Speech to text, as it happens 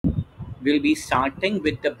we'll be starting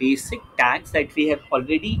with the basic tags that we have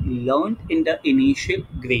already learned in the initial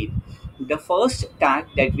grade. The first tag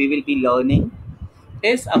that we will be learning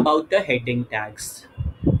is about the heading tags.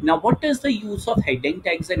 Now, what is the use of heading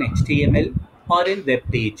tags in HTML or in web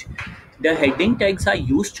page? The heading tags are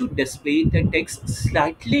used to display the text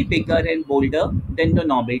slightly bigger and bolder than the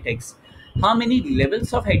normal text. How many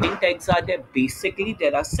levels of heading tags are there? Basically,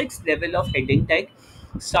 there are 6 levels of heading tag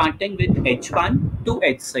starting with H1 to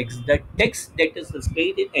H6. The text that is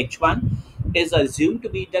displayed in H1 is assumed to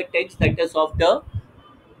be the text that is of the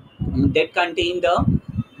that contain the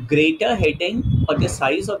greater heading, or the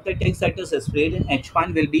size of the text that is displayed in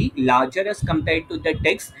H1 will be larger as compared to the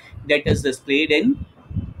text that is displayed in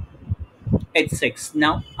H6.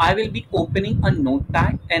 Now I will be opening a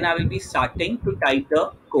notepad and I will be starting to type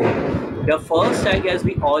the code. The first tag, as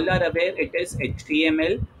we all are aware, it is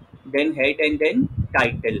HTML, then head, and then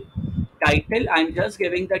title. Title, I'm just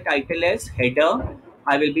giving the title as header.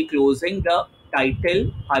 I will be closing the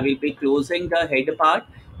title. I will be closing the head part.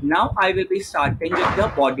 Now I will be starting with the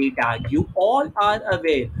body tag. You all are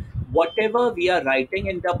aware, whatever we are writing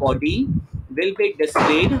in the body will be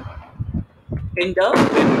displayed in the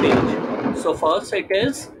web page. So first it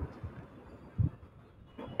is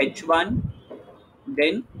H1,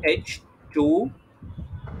 then H2,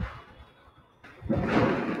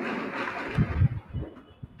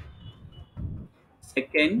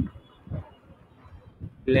 second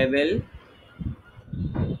level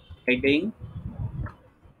heading,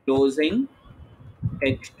 closing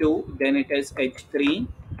H2, then it is H3,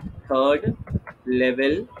 third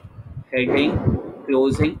level heading,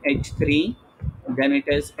 closing H3, then it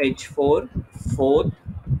is H4, fourth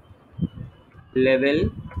level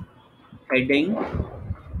heading,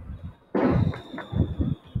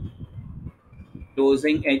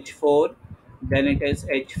 closing H4, then it is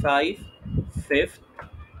H5, fifth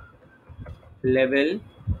level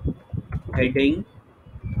heading.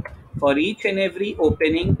 For each and every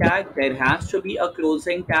opening tag, there has to be a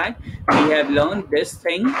closing tag. We have learned this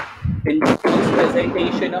thing in the first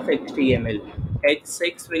presentation of HTML.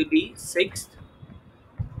 H6 will be sixth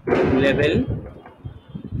level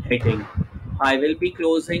heading. I will be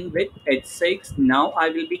closing with H6. Now I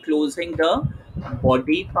will be closing the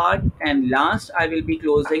body part, and last I will be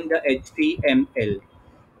closing the HTML.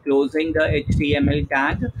 Closing the HTML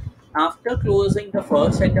tag. After closing the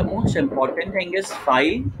first and the most important thing is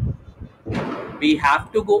file, we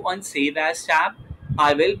have to go on save as tab.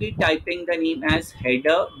 I will be typing the name as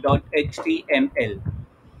header.html.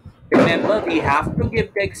 Remember, we have to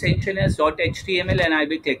give the extension as .html, and I'll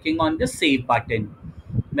be clicking on the save button.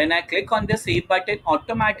 When I click on the save button,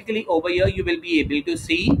 automatically over here you will be able to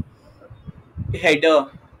see header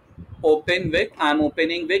open with, I'm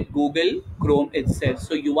opening with Google Chrome itself.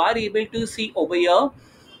 So you are able to see over here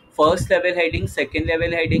first level heading, second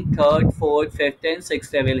level heading, third, fourth, fifth, and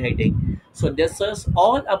sixth level heading. So this is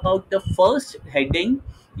all about the first heading,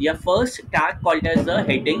 your first tag called as the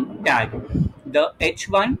heading tag. The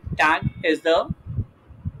H1 tag is the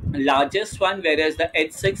largest one, whereas the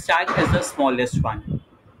H6 tag is the smallest one.